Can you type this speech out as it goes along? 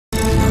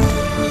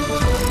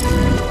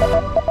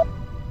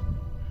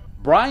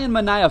Brian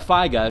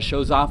Manaiafaiga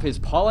shows off his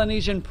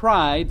Polynesian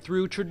pride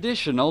through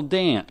traditional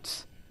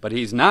dance. But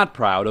he's not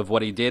proud of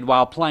what he did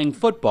while playing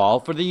football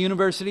for the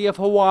University of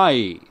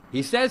Hawaii.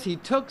 He says he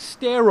took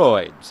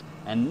steroids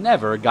and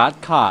never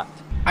got caught.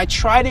 I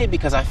tried it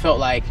because I felt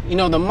like, the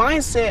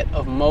mindset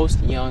of most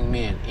young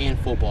men in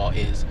football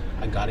is,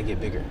 I gotta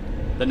get bigger.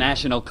 The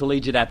National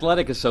Collegiate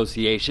Athletic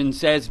Association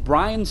says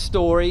Brian's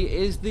story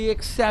is the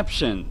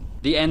exception.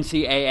 The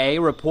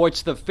NCAA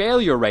reports the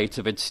failure rates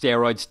of its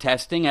steroids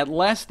testing at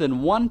less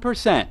than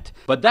 1%,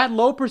 but that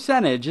low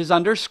percentage is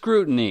under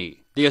scrutiny.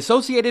 The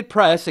Associated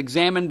Press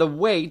examined the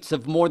weights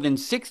of more than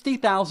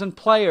 60,000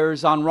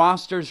 players on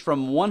rosters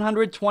from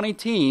 120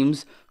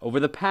 teams over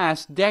the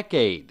past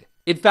decade.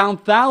 It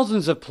found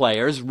thousands of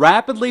players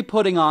rapidly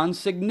putting on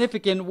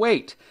significant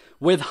weight,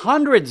 with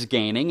hundreds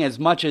gaining as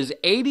much as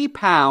 80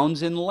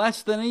 pounds in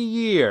less than a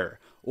year,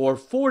 or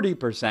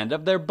 40%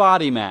 of their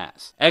body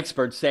mass.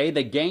 Experts say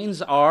the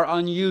gains are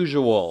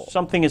unusual.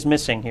 Something is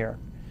missing here.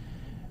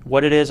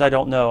 What it is, I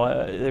don't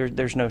know.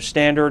 There's no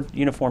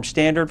uniform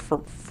standard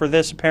for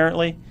this,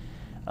 apparently,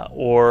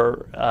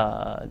 or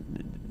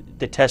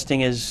the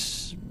testing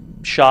is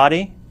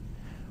shoddy,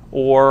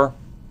 or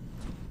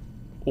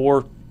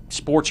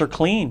sports are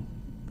clean.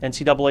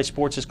 NCAA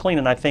sports is clean,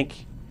 and I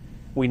think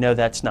we know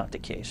that's not the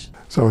case.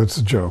 So it's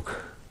a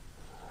joke.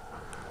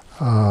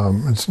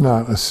 It's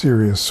not a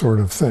serious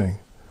sort of thing.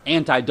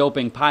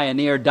 Anti-doping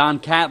pioneer Don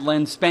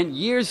Catlin spent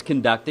years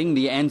conducting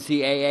the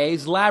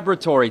NCAA's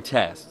laboratory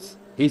tests.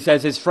 He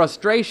says his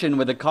frustration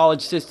with the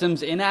college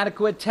system's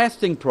inadequate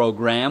testing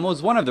program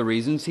was one of the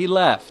reasons he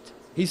left.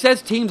 He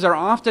says teams are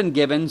often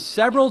given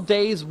several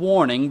days'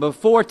 warning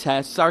before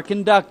tests are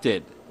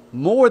conducted,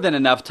 more than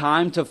enough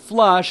time to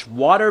flush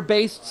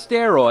water-based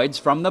steroids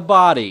from the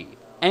body.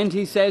 And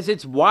he says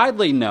it's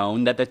widely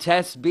known that the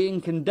tests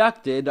being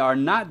conducted are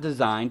not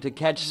designed to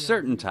catch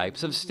certain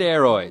types of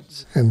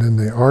steroids. And then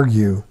they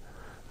argue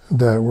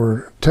that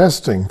we're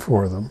testing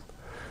for them.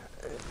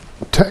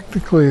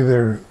 Technically,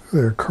 they're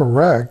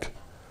correct,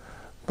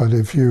 but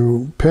if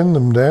you pin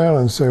them down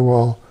and say,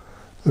 well,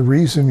 the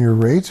reason your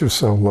rates are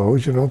so low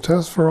is you don't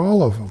test for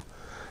all of them.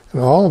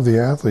 And all of the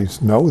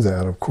athletes know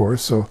that, of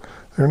course, so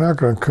they're not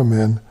going to come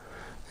in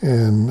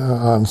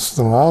on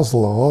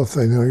stanozolol if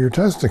they know you're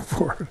testing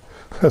for it.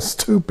 That's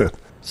stupid.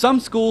 Some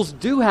schools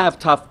do have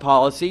tough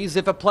policies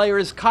if a player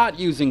is caught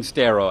using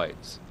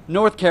steroids.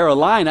 North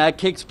Carolina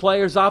kicks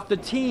players off the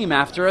team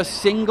after a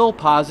single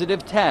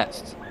positive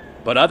test.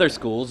 But other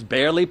schools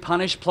barely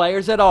punish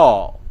players at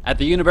all. At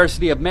the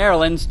University of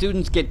Maryland,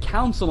 students get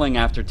counseling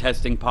after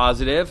testing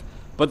positive,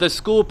 but the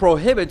school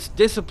prohibits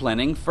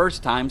disciplining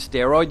first-time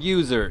steroid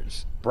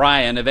users.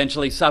 Brian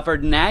eventually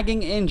suffered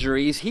nagging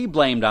injuries he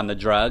blamed on the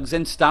drugs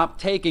and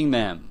stopped taking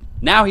them.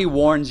 Now he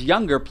warns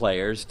younger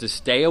players to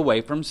stay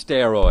away from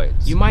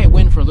steroids. You might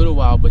win for a little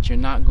while, but you're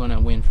not going to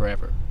win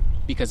forever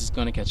because it's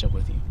going to catch up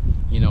with you.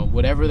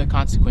 Whatever the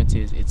consequence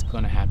is, it's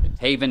going to happen.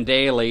 Haven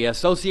Daily,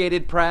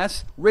 Associated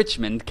Press,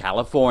 Richmond,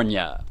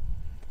 California.